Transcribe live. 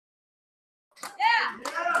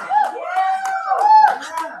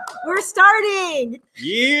We're starting.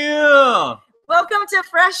 Yeah. Welcome to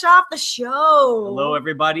Fresh Off the Show. Hello,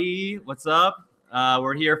 everybody. What's up?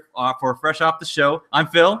 We're here for Fresh Off the Show. I'm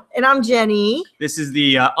Phil. And I'm Jenny. This is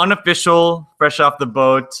the unofficial Fresh Off the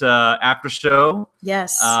Boat after show.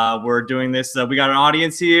 Yes. We're doing this. We got an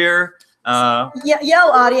audience here.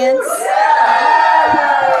 Yell, audience.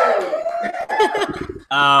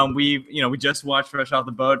 We just watched Fresh Off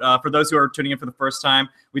the Boat. For those who are tuning in for the first time,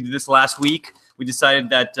 we did this last week. We decided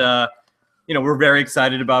that we're very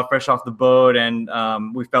excited about Fresh Off the Boat, and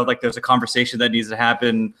we felt like there's a conversation that needs to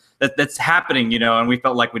happen that's happening, and we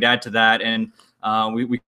felt like we'd add to that, and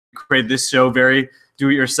we created this show very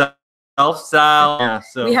do-it-yourself style. Yeah,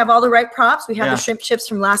 so we have all the right props. We have the shrimp chips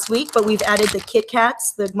from last week, but we've added the Kit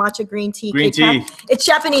Kats, the matcha green tea. It's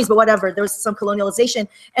Japanese, but whatever. There was some colonialization,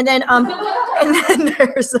 and then and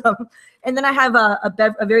then I have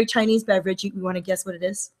a very Chinese beverage. You want to guess what it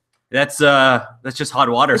is? That's just hot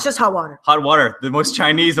water. It's just hot water. Hot water, the most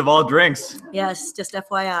Chinese of all drinks. Yes, just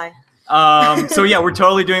FYI. So yeah, we're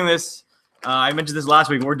totally doing this. I mentioned this last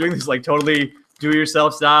week. We're doing this like totally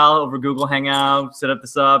do-it-yourself style over Google Hangout. Set up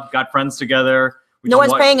this up. Got friends together. No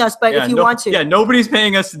one's paying us, but if you want to. Yeah, nobody's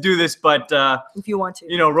paying us to do this, but if you want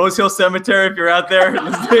to. Rose Hill Cemetery, if you're out there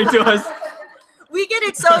listening to us. We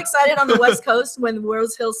get so excited on the West Coast when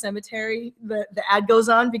Rose Hill Cemetery, the ad goes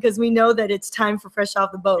on, because we know that it's time for Fresh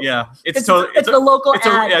Off the Boat. Yeah, it's the local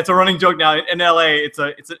ad. It's a running joke now in LA. It's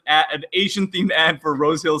an Asian themed ad for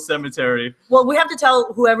Rose Hill Cemetery. Well, we have to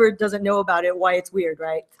tell whoever doesn't know about it why it's weird,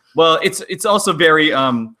 right? Well, it's also very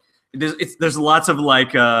there's lots of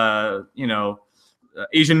like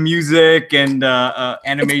Asian music and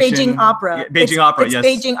animation. It's Beijing opera. Yeah, Beijing opera, yes.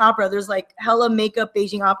 It's Beijing opera. There's like hella makeup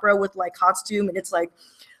Beijing opera with like costume, and it's like,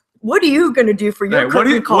 what are you gonna do for your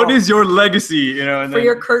curtain call? What is your legacy? For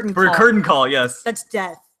your curtain call. For a curtain call, yes. That's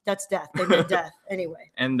death. That's death. They meant death anyway.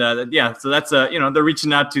 And so that's they're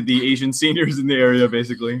reaching out to the Asian seniors in the area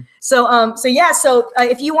basically. So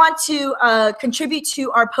if you want to contribute to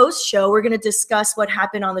our post show, we're gonna discuss what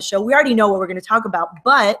happened on the show. We already know what we're gonna talk about,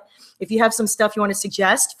 but if you have some stuff you want to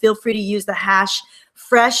suggest, feel free to use the hash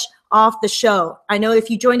Fresh Off the Show. I know if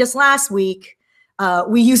you joined us last week,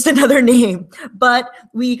 we used another name, but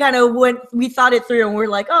we kind of we thought it through, and we're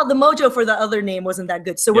like, oh, the mojo for the other name wasn't that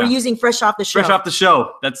good, so we're using Fresh Off the Show. Fresh Off the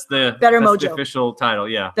Show. That's the official title.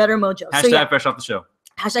 Yeah. Better mojo. Hashtag Fresh Off the Show.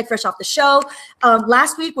 Hashtag Fresh Off the Show.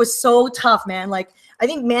 Last week was so tough, man. Like, I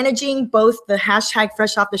think managing both the hashtag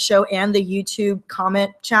Fresh Off the Show and the YouTube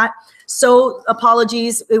comment chat. So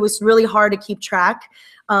apologies. It was really hard to keep track.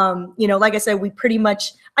 Like I said, we pretty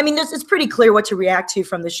much, it's pretty clear what to react to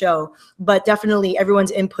from the show, but definitely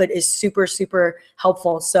everyone's input is super, super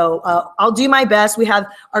helpful. So I'll do my best. We have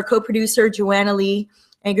our co-producer, Joanna Lee,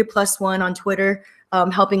 Angry+1 on Twitter,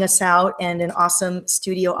 helping us out, and an awesome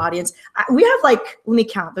studio audience. We have let me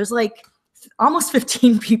count. There's almost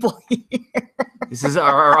 15 people here. This is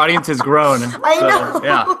our audience has grown. I know.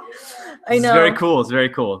 Yeah. I know. It's very cool. It's very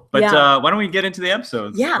cool. But why don't we get into the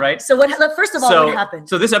episodes? Yeah. Right. So first of all, what happened?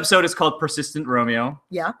 So this episode is called Persistent Romeo.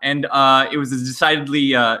 Yeah. And it was a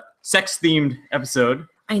decidedly sex-themed episode.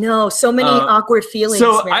 I know. So many awkward feelings.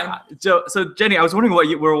 Man. So Jenny, I was wondering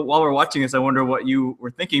while we're watching this, I wonder what you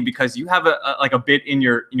were thinking, because you have a bit in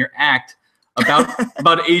your act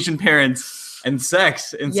about Asian parents and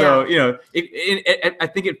sex, and so I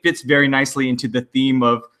think it fits very nicely into the theme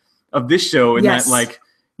of this show, in that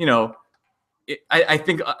I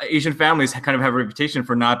think Asian families kind of have a reputation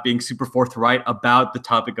for not being super forthright about the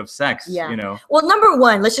topic of sex. Yeah. Well, number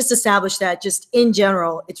one, let's just establish that just in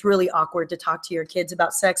general, it's really awkward to talk to your kids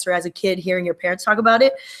about sex, or as a kid hearing your parents talk about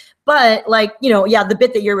it. But the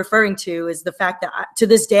bit that you're referring to is the fact that to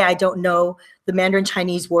this day, I don't know the Mandarin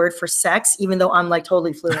Chinese word for sex, even though I'm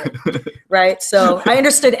totally fluent, right? So I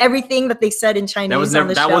understood everything that they said in Chinese on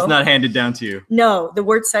the show. That was not handed down to you. No, the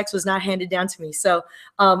word sex was not handed down to me. So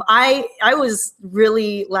I was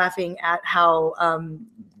really laughing at how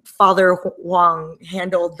Father Wang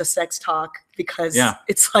handled the sex talk, because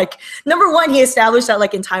it's number one, he established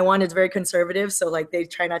that in Taiwan it's very conservative, so they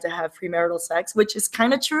try not to have premarital sex, which is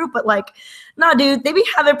kind of true, but nah, dude, they be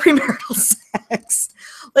having premarital sex.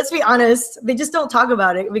 Let's be honest, they just don't talk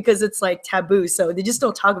about it because it's taboo, so they just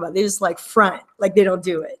don't talk about it. They just front they don't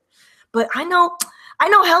do it. But I know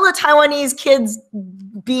hella Taiwanese kids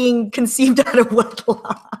being conceived out of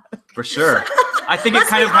wedlock. For sure. I think it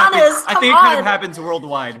kind of happens. I think it kind of happens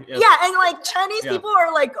worldwide. Yes. Yeah, and Chinese people are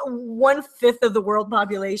 1/5 of the world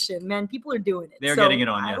population. Man, people are doing it. They're getting it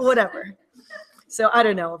on. Yes. Whatever. So I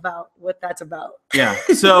don't know about what that's about. Yeah.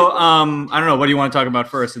 So I don't know. What do you want to talk about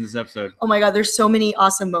first in this episode? Oh my God, there's so many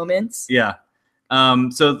awesome moments. Yeah.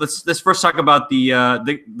 So let's first talk about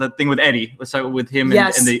the thing with Eddie. Let's talk with him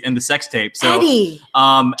and the sex tape. So Eddie,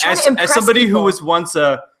 as somebody who was once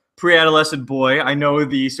a pre-adolescent boy, I know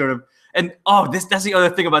the sort of that's the other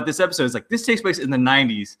thing about this episode. Is like this takes place in the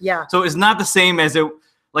 90s. Yeah. So it's not the same as it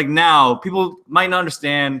like now. People might not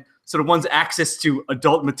understand sort of one's access to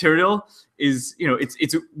adult material is,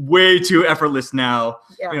 it's way too effortless now.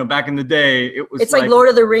 Yeah. Back in the day, it's like Lord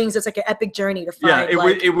of the Rings. It's like an epic journey to find. Yeah,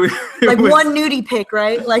 it was like one nudie pic,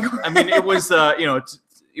 right? Like I mean, it was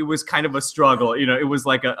it was kind of a struggle. It was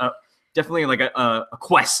like definitely like a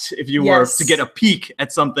quest, if you were, to get a peek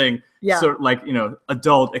at something. Yeah. Sort of like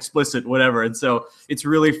adult, explicit, whatever. And so it's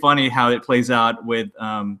really funny how it plays out with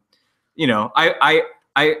I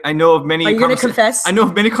know of many. Are you gonna confess? I know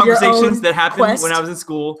of many conversations that happened when I was in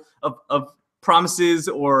school of promises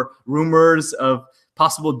or rumors of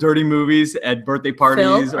possible dirty movies at birthday parties.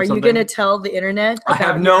 Phil, or something. Are you gonna tell the internet? I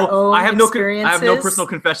have no personal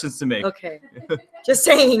confessions to make. Okay, just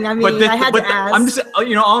saying. I mean, I had to ask. I'm just all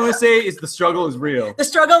I'm gonna say is the struggle is real. The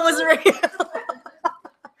struggle was real.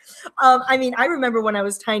 I mean, I remember when I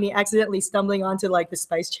was tiny, accidentally stumbling onto like the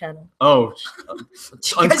Spice Channel. Oh,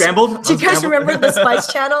 unscrambled? Do you guys remember the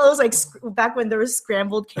Spice Channel? It was like back when there was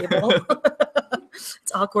scrambled cable.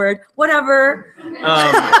 It's awkward. Whatever.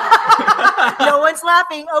 No one's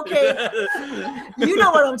laughing. Okay. You know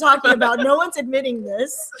what I'm talking about. No one's admitting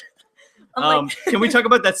this. Can we talk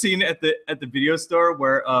about that scene at the video store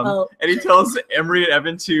where Eddie tells Emery and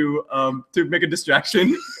Evan to make a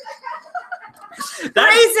distraction?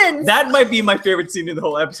 That might be my favorite scene in the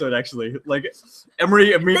whole episode, actually. Like,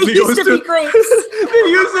 Emery immediately goes to... They used to be grapes. They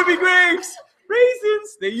used to be grapes.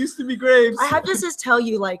 Raisins. They used to be grapes. I have to just tell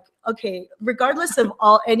you, like, okay, regardless of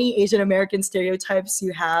any Asian American stereotypes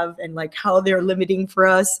you have and like how they're limiting for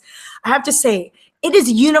us, I have to say, it is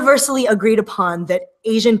universally agreed upon that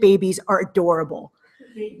Asian babies are adorable.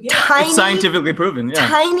 Tiny, it's scientifically proven. Yeah.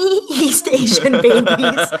 Tiny East Asian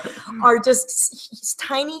babies are just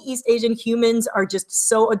tiny East Asian humans are just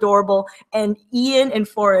so adorable. And Ian and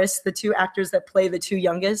Forrest, the two actors that play the two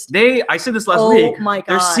youngest, I said this last week. Oh my God.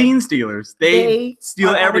 They're scene stealers. They steal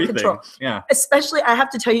everything. Yeah. Especially, I have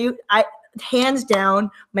to tell you, hands down,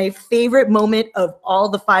 my favorite moment of all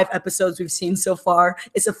the 5 episodes we've seen so far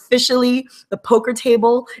is officially the poker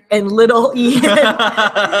table and little Ian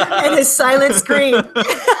and his silent scream.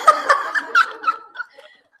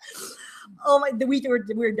 Oh my!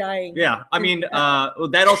 We're dying. Yeah, I mean,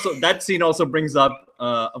 that scene also brings up,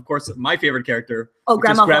 of course, my favorite character. Oh,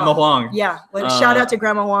 Grandma Huang. Yeah, shout out to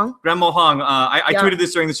Grandma Huang. Grandma Huang. I tweeted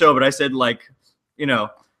this during the show, but I said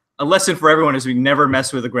a lesson for everyone is we never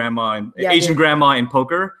mess with a grandma and Asian grandma in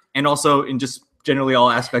poker, and also in just generally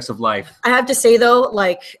all aspects of life. I have to say though,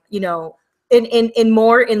 like, in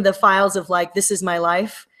more in the files of like, this is my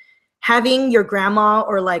life, having your grandma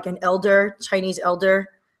or like an elder, Chinese elder,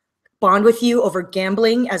 bond with you over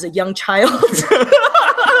gambling as a young child.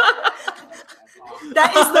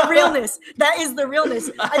 That is the realness. That is the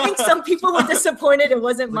realness. I think some people were disappointed it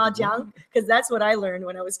wasn't mahjong, because that's what I learned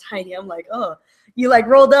when I was tiny. I'm like, oh, you like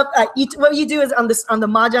rolled up. What you do is on the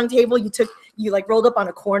mahjong table, you like rolled up on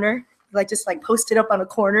a corner, like just like posted up on a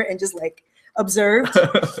corner and just like observed.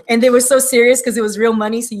 And they were so serious because it was real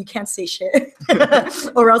money, so you can't say shit,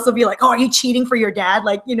 or else they'll be like, oh, are you cheating for your dad?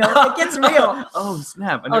 Like, it gets real. Oh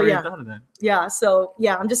snap! I never even thought of that. Yeah, so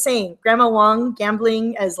yeah, I'm just saying, Grandma Huang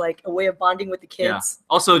gambling as like a way of bonding with the kids. Yeah.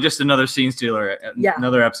 Also, just another scene stealer. Yeah.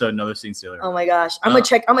 Another episode, another scene stealer. Oh my gosh, I'm gonna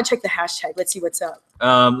check the hashtag. Let's see what's up.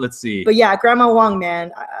 Let's see. But yeah, Grandma Huang,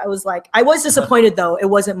 man, I was disappointed though. It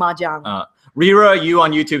wasn't mahjong. Rira, you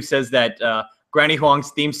on YouTube says that Granny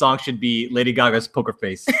Huang's theme song should be Lady Gaga's Poker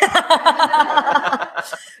Face.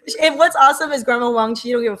 And what's awesome is Grandma Huang,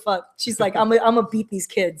 she don't give a fuck. She's like, I'm gonna beat these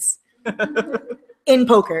kids in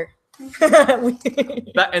poker. And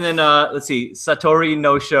then let's see, Satori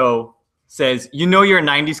No Show says, you're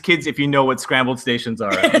 90s kids if you know what scrambled stations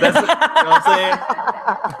are. That's, you know what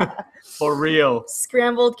I'm saying? For real.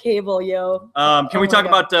 Scrambled cable, yo. Can we talk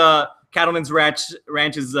about Cattleman's Ranch's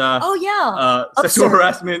sexual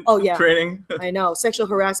harassment training? I know, sexual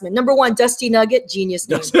harassment. Number 1, Dusty Nugget, genius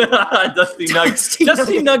name. Dusty Nugget.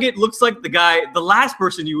 Dusty Nugget looks like the last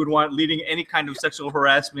person you would want leading any kind of sexual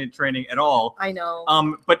harassment training at all. I know.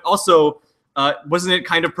 But also, wasn't it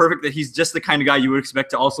kind of perfect that he's just the kind of guy you would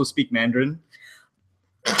expect to also speak Mandarin?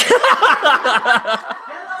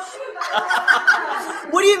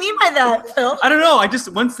 What do you mean by that, Phil? I don't know.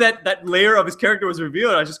 Once that layer of his character was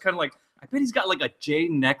revealed, I was just kind of like, I bet he's got like a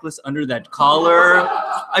jade necklace under that collar.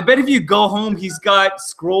 I bet if you go home, he's got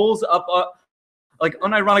scrolls up, like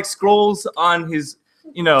unironic scrolls on his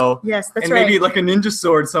Yes, that's and right. maybe like a ninja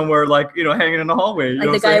sword somewhere, like hanging in the hallway.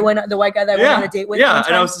 Like the white guy that I went on a date with. Yeah,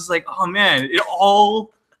 and I was just like, oh man, it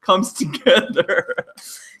all comes together.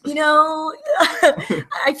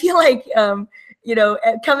 I feel like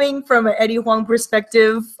coming from an Eddie Huang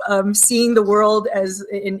perspective, seeing the world as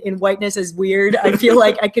in whiteness as weird, I feel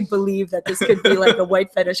like I could believe that this could be like a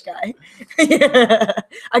white fetish guy. Yeah.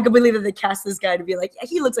 I could believe that they cast this guy to be like, yeah,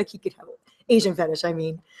 he looks like he could have an Asian fetish. I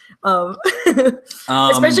mean,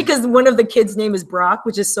 especially because one of the kids' name is Brock,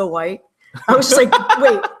 which is so white. I was just like,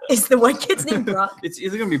 wait, is the white kid's name Brock? It's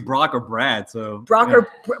either gonna be Brock or Brad. So Brock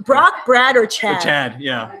Brad, or Chad. Chad,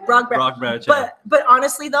 yeah. Brock, Brad, Chad. But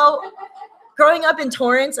honestly though, growing up in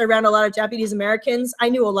Torrance around a lot of Japanese Americans, I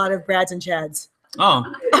knew a lot of Brads and Chads. Oh.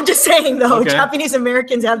 I'm just saying though, okay. Japanese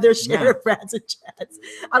Americans have their share of Brads and Chads.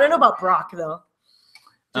 I don't know about Brock though.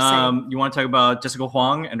 You want to talk about Jessica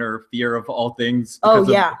Huang and her fear of all things? Oh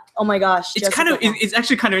yeah. Oh my gosh. It's it's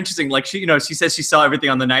actually kind of interesting. Like she says she saw everything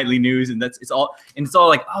on the nightly news, and it's all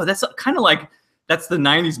like, oh, that's kind of like that's the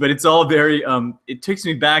 90s, but it's all very it takes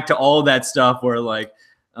me back to all that stuff where like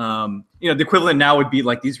the equivalent now would be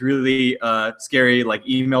like these really scary like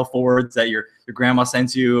email forwards that your grandma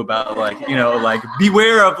sends you about like like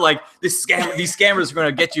beware of like these scammers are going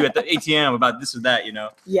to get you at the ATM about this or that,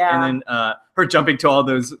 Yeah. And then her jumping to all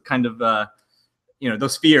those kind of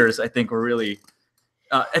those fears, I think were really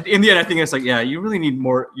in the end I think it's like, yeah, you really need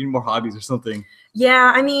more hobbies or something.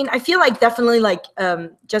 Yeah, I mean, I feel like definitely like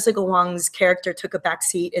Jessica Huang's character took a back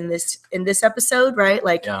seat in this episode, right?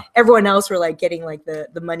 Like everyone else were like getting like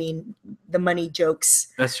the money jokes.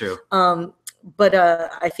 That's true. But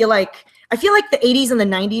I feel like the 80s and the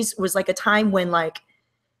 90s was like a time when like,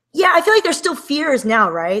 yeah, I feel like there's still fears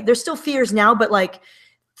now, right? There's still fears now, but like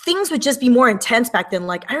things would just be more intense back then.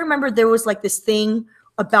 Like I remember there was like this thing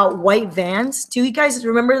about white vans. Do you guys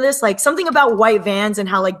remember this? Like something about white vans and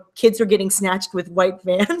how like kids were getting snatched with white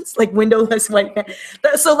vans, like windowless white vans.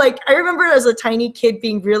 So like I remember as a tiny kid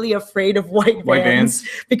being really afraid of white vans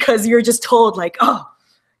because you're just told like, oh,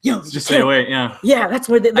 just stay away. Yeah. Yeah, that's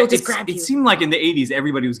where they'll just grab you. It seemed like in the 80s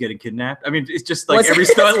everybody was getting kidnapped. I mean, it's just like every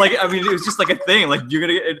story. Like I mean, it was just like a thing. Like you're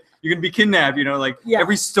gonna be kidnapped. Like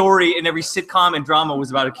every story and every sitcom and drama was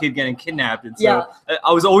about a kid getting kidnapped. And so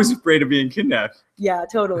I was always afraid of being kidnapped. Yeah,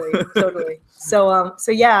 totally. So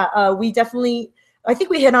yeah, we definitely, I think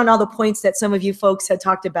we hit on all the points that some of you folks had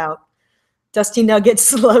talked about. Dusty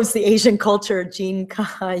Nuggets loves the Asian culture, Jean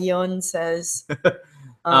Kayon says.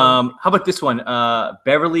 How about this one?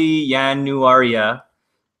 Beverly Yanuaria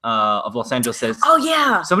of Los Angeles says, oh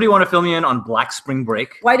yeah, somebody want to fill me in on Black Spring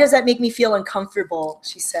Break? Why does that make me feel uncomfortable?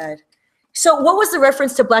 She said. So what was the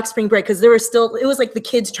reference to Black Spring Break? Because it was like the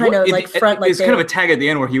kids trying to like front like. It's kind of a tag at the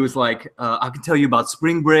end where he was like, I can tell you about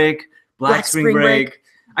Spring Break, Black Spring Break.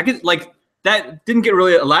 I could like that didn't get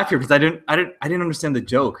really a laugh here because I didn't understand the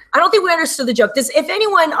joke. I don't think we understood the joke. If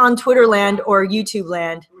anyone on Twitter land or YouTube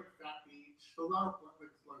land.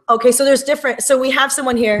 Okay, so there's different. So we have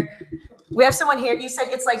someone here. You said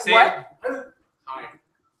it's like what? Hi.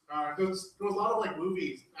 There was a lot of like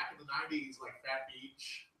movies back in the 90s, like Fat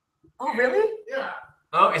Beach. Oh, really? Yeah.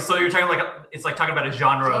 Oh, so you're talking it's like talking about a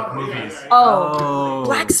genre of movies. Yeah. Oh,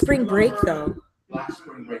 Black Spring Break though. Black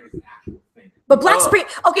Spring Break is an actual thing. But Black Spring.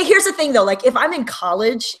 Okay, here's the thing though. Like if I'm in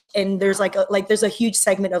college and there's there's a huge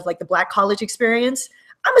segment of like the Black college experience,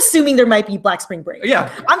 I'm assuming there might be Black Spring Break.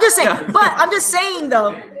 Yeah. I'm just saying. But I'm just saying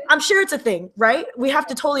though. I'm sure it's a thing, right? We have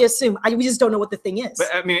to totally assume. We just don't know what the thing is. But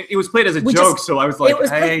I mean, it was played as a joke, so I was like,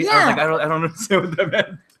 I don't understand what that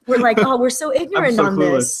meant. We're like, oh, we're so ignorant on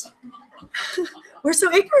this. We're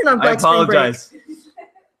so ignorant on Black Spring Break. I apologize.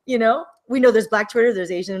 We know there's Black Twitter,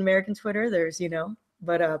 there's Asian American Twitter, there's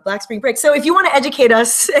but Black Spring Break. So if you want to educate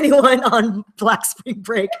us, anyone on Black Spring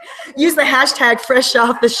Break, use the hashtag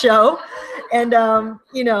 #FreshOffTheShow, and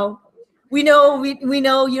we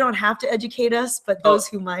know you don't have to educate us, but those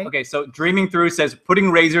who might. Okay, so Dreaming Through says putting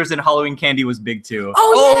razors in Halloween candy was big too.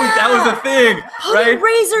 Oh yeah! That was a thing, right?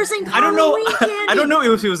 Razors in Halloween candy. I don't know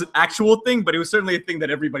if it was an actual thing, but it was certainly a thing that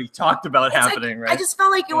everybody talked about happening, right? I just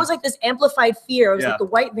felt like it was like this amplified fear. It was like the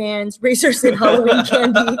white vans, razors in Halloween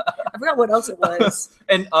candy. I forgot what else it was.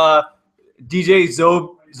 And DJ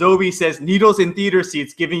Zobi says needles in theater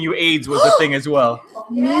seats giving you AIDS was a thing as well.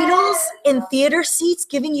 Needles in theater seats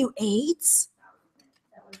giving you AIDS?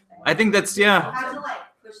 I think that's You have to like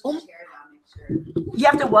push the chair down, make sure. You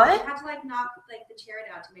have to what? You have to like knock like the chair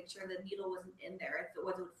down to make sure the needle wasn't in there. If it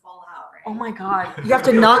was, it would fall out, right? Oh my god! You have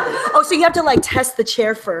to knock. Oh, so you have to like test the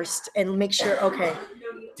chair first and make sure. Okay.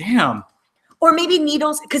 Damn. Or maybe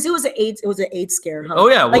needles, because it was an AIDS scare, huh? Oh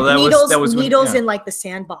yeah, well like that was when, needles yeah. in like the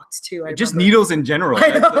sandbox too. Just remember. needles in general. I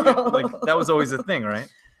know. Like that was always a thing, right?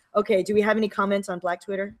 Okay, do we have any comments on Black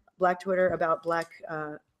Twitter about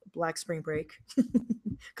Black Spring Break?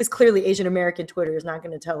 Because clearly Asian American Twitter is not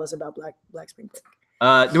going to tell us about Black Spring Break.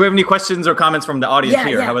 Do we have any questions or comments from the audience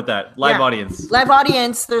here? Yeah. How about that? Live audience. Live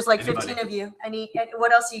audience. There's like Anybody? 15 of you.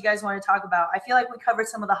 What else do you guys want to talk about? I feel like we covered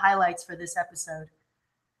some of the highlights for this episode.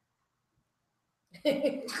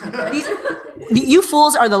 You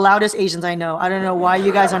fools are the loudest Asians I know. I don't know why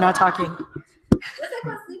you guys are not talking. Let's talk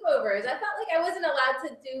about sleepovers. I felt like I wasn't allowed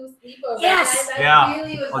to do sleepovers. Yes. Yeah.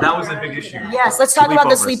 Really was that was a big issue. Yes, let's talk about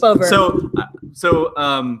the sleepover.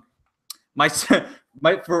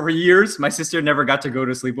 For years, my sister never got to go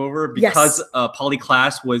to sleepover because Polly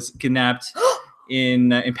Klaas was kidnapped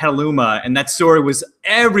in Petaluma, and that story was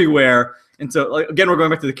everywhere. And so, like, again, we're going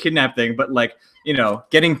back to the kidnap thing, but like, you know,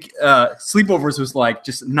 getting sleepovers was like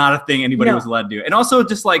just not a thing anybody was allowed to do. And also,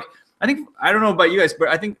 just like, I don't know about you guys, but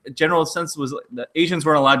I think the general sense was that Asians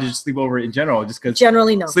weren't allowed to just sleep over in general, just because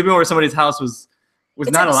generally no. Sleeping over somebody's house was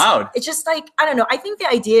not allowed. It's just like, I don't know. I think the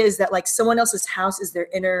idea is that like someone else's house is their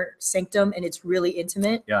inner sanctum and it's really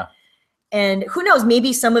intimate. Yeah. And who knows,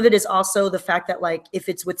 maybe some of it is also the fact that like if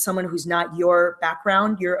it's with someone who's not your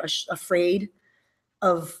background, you're afraid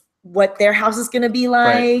of what their house is going to be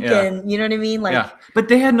like. Right, yeah. And you know what I mean? Like, yeah. But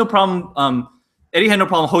they had no problem. Eddie had no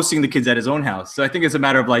problem hosting the kids at his own house. So I think it's a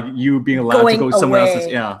matter of like you being allowed to go to someone else's.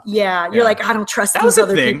 Yeah. You're like, I don't trust that was these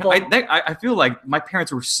the other thing. people. I feel like my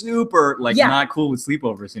parents were super like not cool with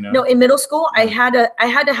sleepovers, you know? No, in middle school, I had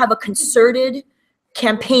to have a concerted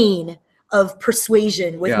campaign of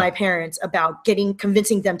persuasion with my parents about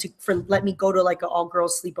convincing them to let me go to like an all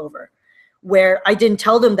girls sleepover, where I didn't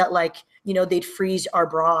tell them that like, you know, they'd freeze our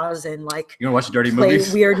bras and like you want to watch dirty play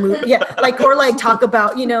movies, weird movies, or like talk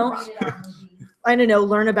about, you know, I don't know,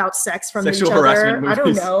 learn about sex from sexual each harassment other.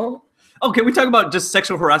 movies. I don't know. Oh, can we talk about just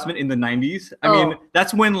sexual harassment in the 90s? I mean,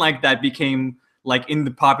 that's when like that became like in the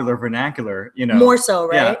popular vernacular, you know. More so,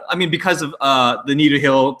 right? Yeah. I mean, because of the Nita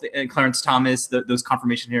Hill and Clarence Thomas, those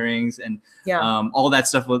confirmation hearings and all that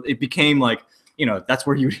stuff, it became like, you know, that's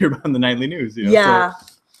where you would hear about in the nightly news. You know? Yeah. So,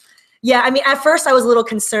 yeah, I mean, at first I was a little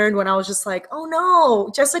concerned when I was just like, oh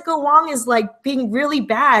no, Jessica Wong is like being really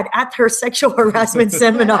bad at her sexual harassment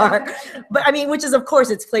seminar. But I mean, which is, of course,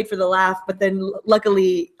 it's played for the laugh. But then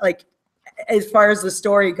luckily, like, as far as the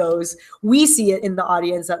story goes, we see it in the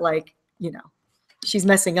audience that like, you know, she's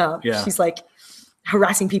messing up. Yeah. She's like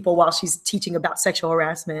harassing people while she's teaching about sexual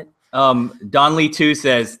harassment. Don Lee 2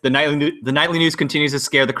 says, the nightly news continues to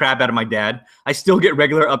scare the crap out of my dad. I still get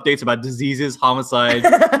regular updates about diseases, homicides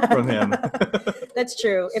from him. That's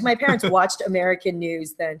true. If my parents watched American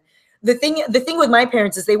news, then the thing with my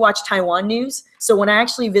parents is they watch Taiwan news. So when I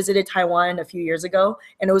actually visited Taiwan a few years ago,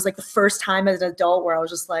 and it was like the first time as an adult where I was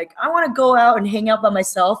just like, I want to go out and hang out by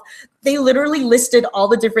myself. They literally listed all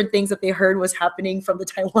the different things that they heard was happening from the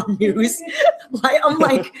Taiwan news. I'm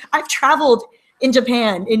like, I've traveled in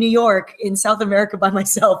Japan, in New York, in South America by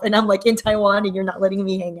myself, and I'm like in Taiwan, and you're not letting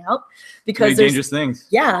me hang out because there's dangerous things.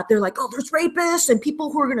 Yeah, they're like, oh, there's rapists and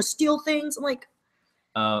people who are gonna steal things. I'm like,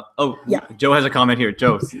 Joe has a comment here.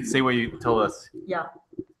 Joe, say what you told us. Yeah.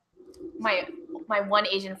 My one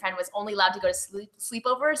Asian friend was only allowed to go to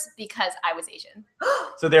sleepovers because I was Asian.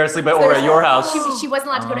 So they're sleepover at your house. She wasn't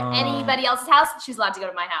allowed to go to anybody else's house. She was allowed to go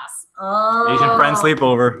to my house. Oh. Asian friend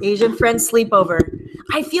sleepover. Asian friend sleepover.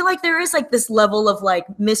 I feel like there is like this level of like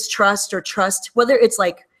mistrust or trust, whether it's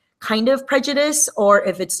like kind of prejudice or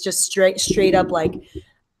if it's just straight up like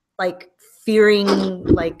fearing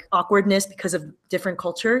like awkwardness because of different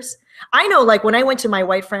cultures. I know, like when I went to my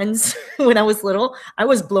white friends when I was little, I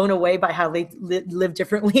was blown away by how they live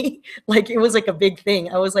differently. Like it was like a big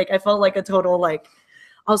thing. I felt like a total like,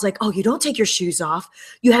 I was like, oh, you don't take your shoes off.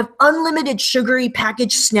 You have unlimited sugary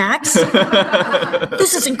packaged snacks.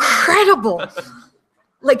 This is incredible.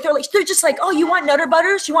 Like they're just like, oh, you want Nutter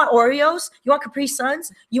Butters? You want Oreos? You want Capri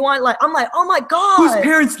Suns? You want like, I'm like, oh my God. Whose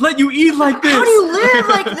parents let you eat like this? How do you live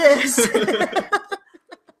like this?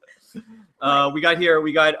 We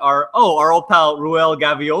got our old pal Ruel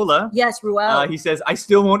Gaviola. Yes, Ruel. He says, I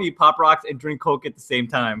still won't eat Pop Rocks and drink Coke at the same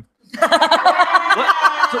time.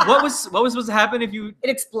 What was supposed to happen if you?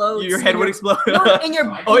 It explodes. Your head would explode. No, in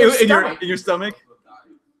your stomach.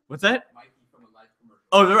 What's that?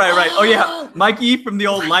 Oh, right. Oh, yeah. Mikey from the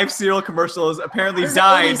old Life cereal commercials apparently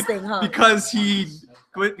died because he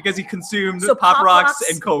consumed Pop Rocks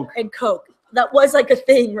and Coke. And Coke. That was like a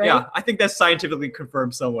thing, right? Yeah, I think that's scientifically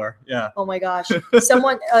confirmed somewhere. Yeah. Oh my gosh.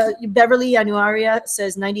 Someone, Beverly Anuaria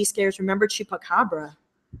says 90 scares. Remember Chupacabra?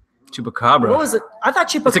 Chupacabra. What was it? I thought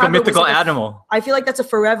chupacabra It's like a mythical was like animal. I feel like that's a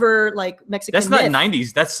forever like Mexican That's not myth.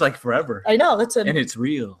 90s. That's like forever. I know. And it's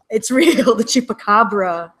real. It's real. The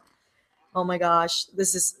chupacabra. Oh my gosh.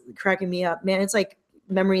 This is cracking me up. Man, it's like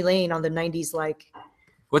memory lane on the 90s. Like,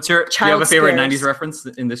 Do you have Child a favorite scares. 90s reference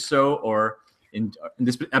in this show or in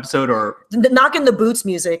this episode or? the Knock in the Boots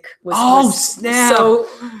music was. Oh, was snap. So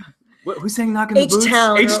Who's saying Knock in the Boots?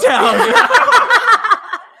 H-Town. H-Town.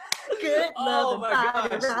 good Oh love my and body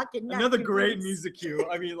gosh. rockin', knock Another your great boots. music cue.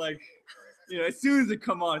 I mean, like, as soon as it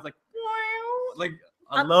come on, it's like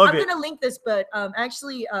I I'm love it. gonna link this, but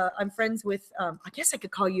actually, I'm friends with. I guess I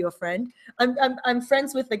could call you a friend. I'm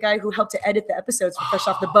friends with the guy who helped to edit the episodes for Fresh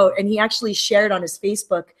Off the Boat, and he actually shared on his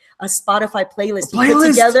Facebook a Spotify playlist he put playlist?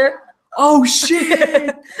 together Oh shit!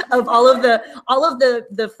 of all of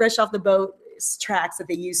the Fresh Off the Boat tracks that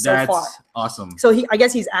they used so far. That's awesome. So I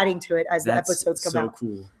guess he's adding to it as That's the episodes come so out.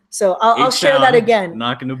 cool. So I'll share that H-Town, again.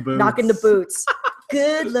 Knocking the boots. Knocking the boots.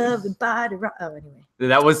 Good love and body rock. Oh, anyway,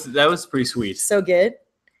 That was pretty sweet. so good.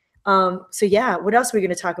 So yeah, what else are we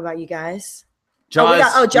gonna talk about, you guys? Jaws, we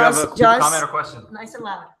got- oh, do you have Jaws- a quick Jaws. comment or question? Nice and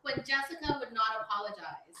loud. When Jessica would not apologize,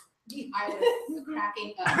 I was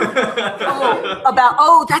cracking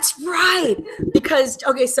up. That's right. Because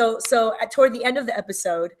so toward the end of the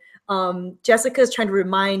episode, Jessica's trying to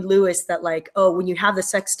remind Lewis that like, oh, when you have the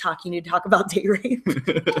sex talk, you need to talk about date rape.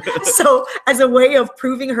 So as a way of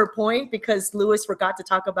proving her point, because Lewis forgot to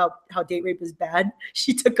talk about how date rape is bad,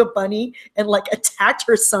 she took a bunny and like attacked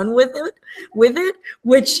her son with it,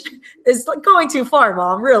 which is like going too far,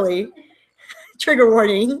 Mom. Really, trigger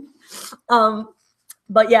warning.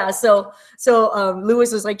 But yeah, so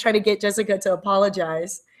Lewis was like trying to get Jessica to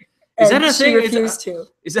apologize. Is that and a she thing? refused to.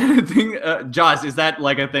 Is that a thing, Jaws? Is that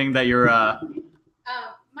like a thing that you're?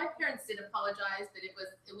 My parents did apologize, but it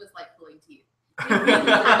was like pulling teeth. We really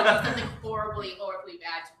had to do something horribly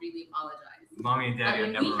bad to really apologize. Mommy and I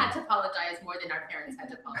mean, we had to apologize more than our parents had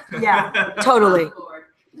to apologize. Yeah, totally.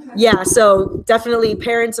 Yeah, so definitely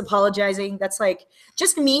parents apologizing. That's like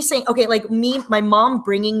just me saying, okay, like my mom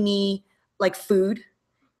bringing me like food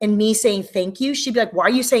and me saying thank you. She'd be like, why are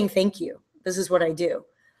you saying thank you? This is what I do.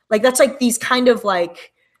 Like, that's like these kind of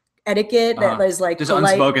like etiquette that is like just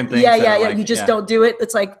polite. unspoken things. Yeah. Like, You just don't do it.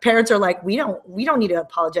 It's like parents are like, we don't need to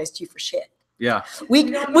apologize to you for shit. Yeah.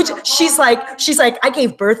 Which she's like, I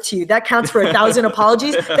gave birth to you. That counts for 1,000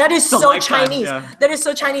 apologies. That is It's a so lifetime, Chinese. yeah. That is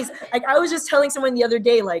so Chinese. Like, I was just telling someone the other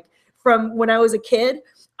day, like from when I was a kid,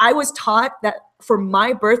 I was taught that for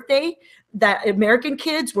my birthday, that American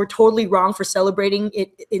kids were totally wrong for celebrating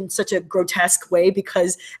it in such a grotesque way,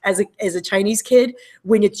 because as a Chinese kid,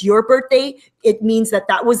 when it's your birthday, it means that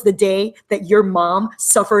was the day that your mom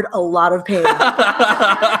suffered a lot of pain.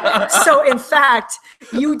 So in fact,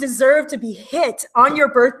 you deserve to be hit on your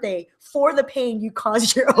birthday for the pain you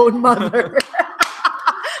caused your own mother.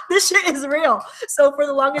 This shit is real. So for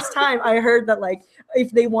the longest time, I heard that like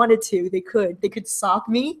if they wanted to, they could sock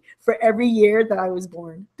me for every year that I was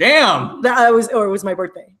born. Damn. Or it was my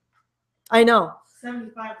birthday. I know.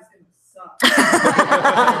 75 is gonna suck.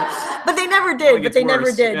 But they never Only did. But gets they never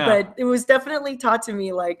worse, did. yeah. But it was definitely taught to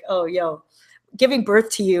me like, oh, yo, giving birth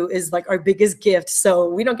to you is like our biggest gift. So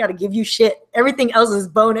we don't got to give you shit. Everything else is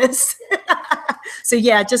bonus. So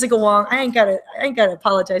yeah, Jessica Wong, I ain't gotta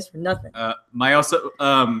apologize for nothing.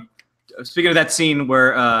 Speaking of that scene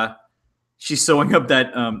where she's sewing up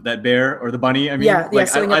that bear or the bunny. I mean, Yeah, like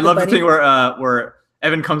sewing I up the love the bunny. thing where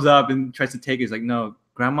Evan comes up and tries to take it. He's like, no,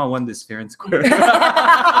 Grandma won this fair and square.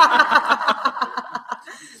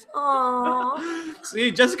 Aww.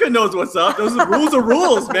 See, Jessica knows what's up. Those rules are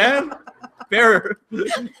rules, man. Fair.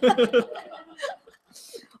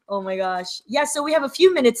 Oh my gosh. Yeah, so we have a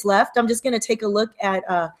few minutes left. I'm just gonna take a look at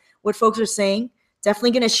what folks are saying.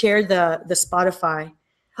 Definitely gonna share the Spotify.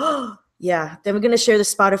 Yeah, then we're gonna share the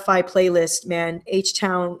Spotify playlist, man.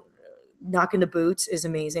 H-Town Knocking the Boots is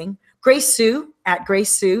amazing. Grace Sue, at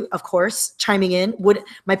Grace Sue, of course, chiming in.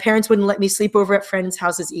 My parents wouldn't let me sleep over at friends'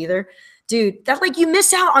 houses either. Dude, that's like you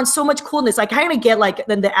miss out on so much coolness. I kind of get like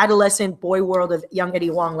then the adolescent boy world of young Eddie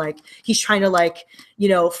Wong. Like he's trying to like,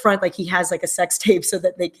 front like he has like a sex tape so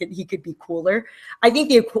that he could be cooler. I think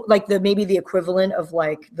maybe the equivalent of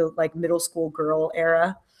like the like middle school girl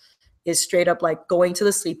era is straight up like going to the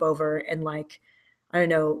sleepover and like, I don't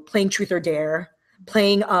know, playing Truth or Dare,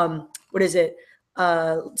 playing what is it?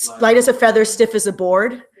 Light as a feather, stiff as a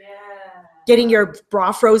board. Getting your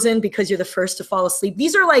bra frozen because you're the first to fall asleep.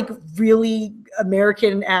 These are like really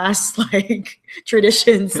American ass like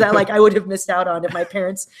traditions that like I would have missed out on if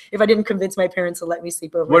I didn't convince my parents to let me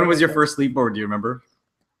sleep over. When was your first sleepover? Do you remember?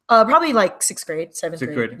 Probably like 6th grade, 7th Sixth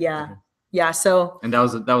grade. grade. Yeah. Okay. Yeah. So And that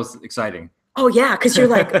was exciting. Oh yeah, because you're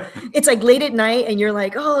like, it's like late at night and you're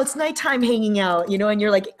like, oh, it's nighttime hanging out, you know, and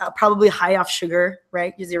you're like probably high off sugar,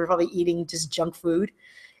 right? Because you're probably eating just junk food.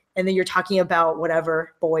 And then you're talking about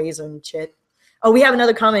whatever, boys and shit. Oh, we have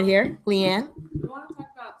another comment here. Leanne. We want to talk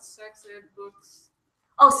about sex ed books.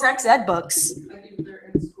 Oh, sex ed books. Like if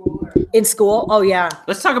they're in school or In school? Oh yeah.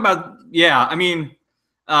 Let's talk about, I mean,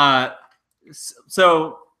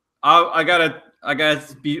 so I gotta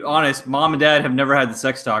be honest. Mom and Dad have never had the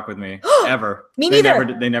sex talk with me ever. Me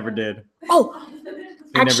neither. They never did. Oh,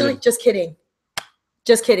 actually, just kidding.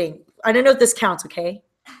 Just kidding. I don't know if this counts, okay?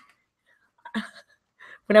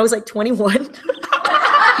 When I was like 21.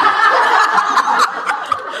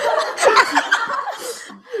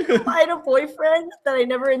 I had a boyfriend that I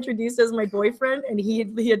never introduced as my boyfriend, and he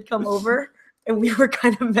had come over, and we were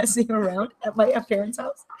kind of messing around at my parents'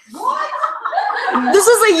 house. What? This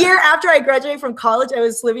was a year after I graduated from college. I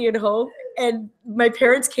was living at home, and my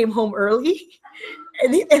parents came home early,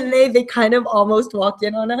 and they kind of almost walked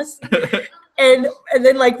in on us. And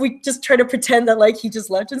then like we just try to pretend that like he just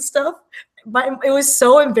left and stuff. It was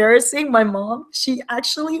so embarrassing. My mom, she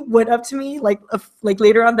actually went up to me like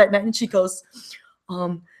later on that night, and she goes,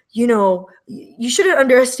 you know, you shouldn't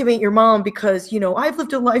underestimate your mom because, you know, I've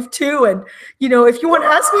lived a life too. And, you know, if you want to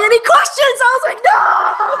ask me any questions, I was like, no,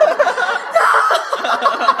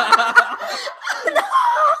 no,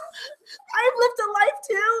 I've lived a life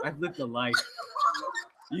too. I've lived a life.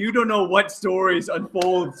 You don't know what stories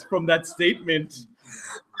unfolds from that statement.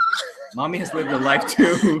 Mommy has lived a life too. I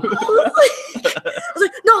was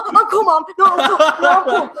like, no, I'm cool, Mom. No, I'm cool. No, I'm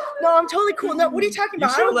cool. No, I'm totally cool. No, what are you talking You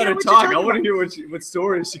about? should let her talk. I want to hear what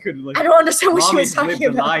stories she could like. I don't understand what she was Mommy's talking lived a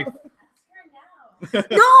about. life. No,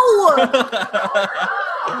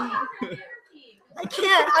 I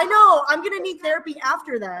can't. I know. I'm gonna need therapy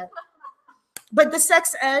after that. But the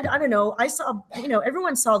sex ed, I don't know. I saw, you know,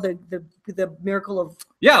 everyone saw the miracle of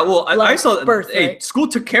Well, I saw birth, hey, right? school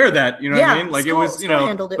took care of that, you know what I mean? Like school, it was, you know,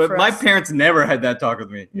 handled it but for my us. parents never had that talk with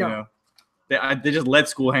me, No. you know. They just let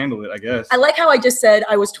school handle it, I guess. I like how I just said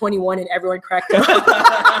I was 21 and everyone cracked up.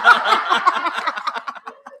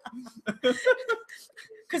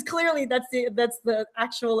 Because clearly that's the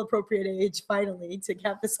actual appropriate age finally to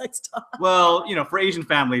have the sex talk. Well, you know, for Asian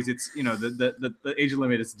families, it's, you know, the age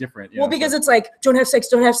limit is different. Well, because it's like, don't have sex,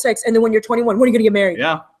 and then when you're 21, when are you gonna get married?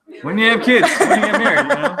 Yeah. When you have kids, when you get married,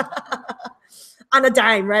 you know. On a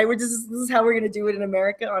dime, right? This is how we're gonna do it in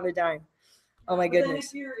America, on a dime. Oh my But then goodness.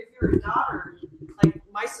 if you're a daughter, like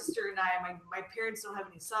my sister and I, my parents don't have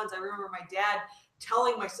any sons. I remember my dad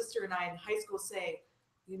telling my sister and I in high school, say,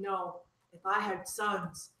 you know, if I had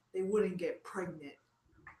sons, they wouldn't get pregnant.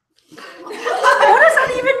 What does that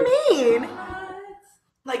even mean?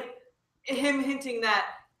 Like him hinting that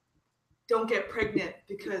don't get pregnant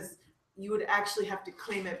because you would actually have to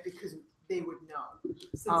claim it because they would know.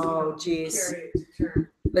 Since Oh, you jeez. carry it to term.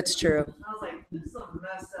 That's true. I was like, this is some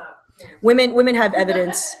messed up. Women have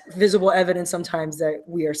evidence, visible evidence sometimes that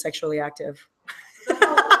we are sexually active. That's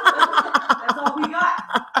all we got.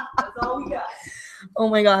 That's all we got. Oh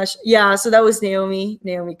my gosh. Yeah, so that was Naomi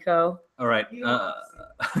Co. All right. It's like,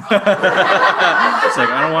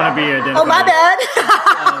 I don't want to be identified. Oh, my bad.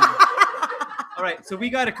 All right, so we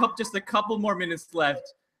got just a couple more minutes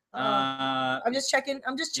left. I'm just checking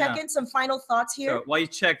some final thoughts here. So while you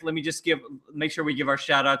check, let me just make sure we give our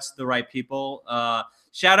shout outs to the right people.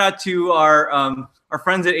 Shout out to our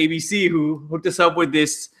friends at ABC who hooked us up with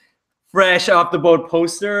this fresh off the boat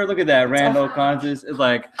poster. Look at that, Randall Contis. It's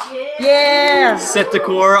like Yeah. set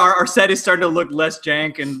decor. Our set is starting to look less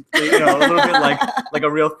jank and, you know, a little bit like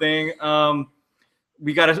a real thing.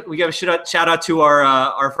 We got a shout out to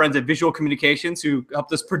our friends at Visual Communications who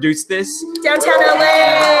helped us produce this. Downtown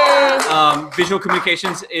LA. Visual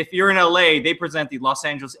Communications, if you're in LA, they present the Los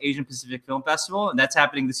Angeles Asian Pacific Film Festival, and that's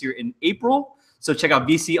happening this year in April. So check out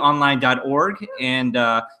vconline.org and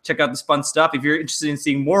check out this fun stuff. If you're interested in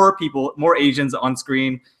seeing more Asians on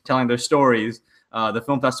screen telling their stories, the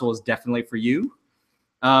film festival is definitely for you.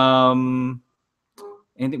 Anything?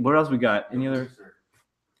 What else we got? Any other?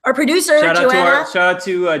 Our producer, Joanna. Shout out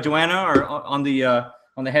to Joanna on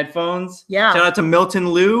the headphones. Yeah. Shout out to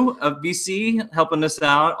Milton Liu of BC helping us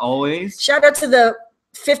out always. Shout out to the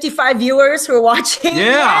 55 viewers who are watching.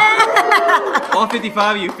 Yeah. All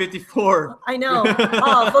 55 of you, 54. I know.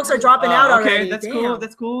 Oh, folks are dropping out already. Okay, that's Damn. cool.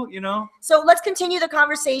 That's cool, you know. So let's continue the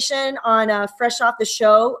conversation on Fresh Off the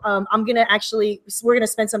Show. We're gonna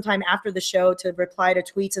spend some time after the show to reply to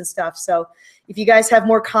tweets and stuff. So if you guys have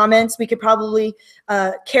more comments, we could probably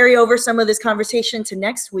carry over some of this conversation to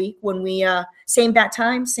next week when we same bat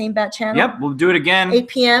time, same bat channel. Yep, we'll do it again. 8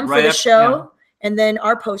 p.m. right for the after- show, and then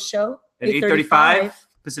our post show At 8:35.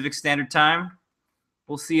 Pacific Standard Time.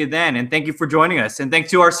 We'll see you then. And thank you for joining us. And thanks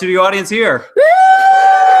to our studio audience here.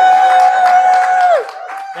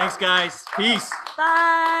 Thanks, guys. Peace. Bye.